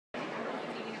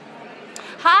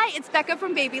Hi, it's Becca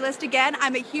from Babylist again.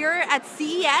 I'm here at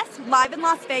CES, live in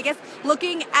Las Vegas,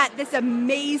 looking at this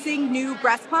amazing new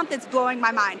breast pump that's blowing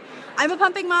my mind. I'm a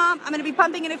pumping mom. I'm going to be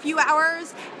pumping in a few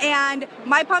hours, and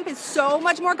my pump is so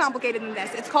much more complicated than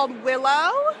this. It's called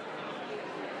Willow,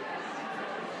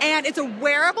 and it's a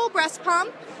wearable breast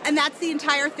pump, and that's the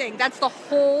entire thing. That's the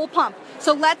whole pump.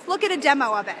 So let's look at a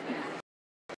demo of it.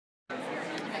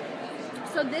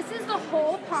 So this is the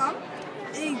whole pump.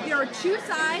 There are two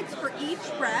sides for each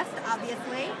breast,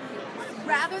 obviously.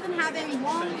 Rather than having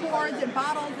long cords and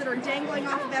bottles that are dangling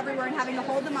off of everywhere and having to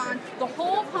hold them on, the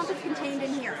whole pump is contained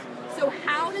in here. So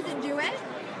how does it do it?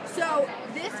 So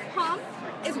this pump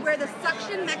is where the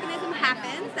suction mechanism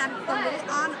happens. That's the little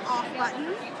on-off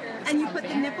button. And you put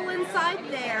the nipple inside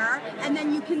there, and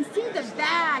then you can see the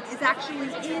bag is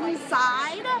actually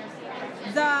inside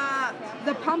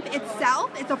the pump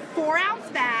itself. It's a 4-ounce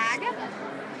bag.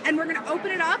 And we're going to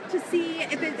open it up to see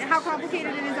how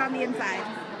complicated it is on the inside.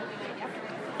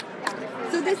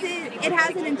 So it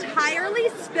has an entirely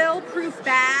spill-proof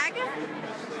bag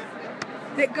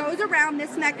that goes around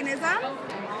this mechanism.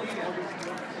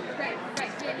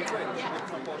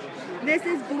 This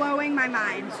is blowing my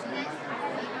mind.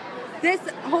 This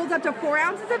holds up to 4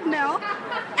 ounces of milk,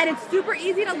 and it's super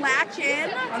easy to latch in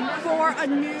for a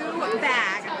new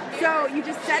bag. So you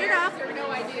just set it up,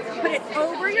 put it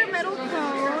over your middle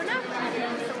cone,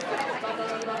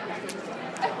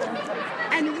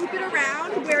 and loop it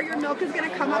around where your milk is going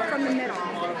to come up from the middle.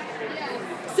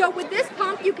 So with this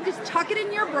pump, you can just tuck it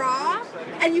in your bra,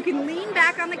 and you can lean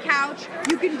back on the couch.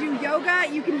 You can do yoga.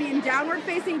 You can be in downward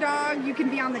facing dog. You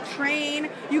can be on the train.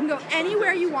 You can go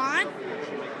anywhere you want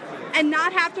and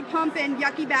not have to pump in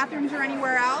yucky bathrooms or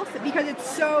anywhere else because it's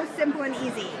so simple and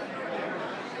easy.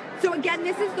 So again,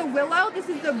 this is the Willow. This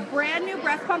is the brand new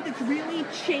breast pump that's really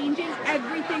changing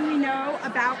everything we know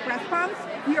about breast pumps.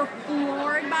 We are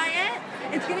floored by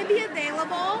it. It's going to be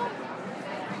available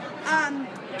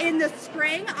in the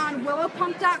spring on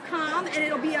willowpump.com, and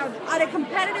it'll be at a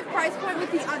competitive price point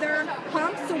with the other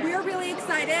pumps. So we're really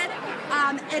excited.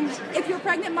 And if you're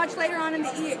pregnant much later on in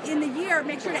the year,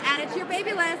 make sure to add it to your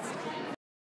baby list.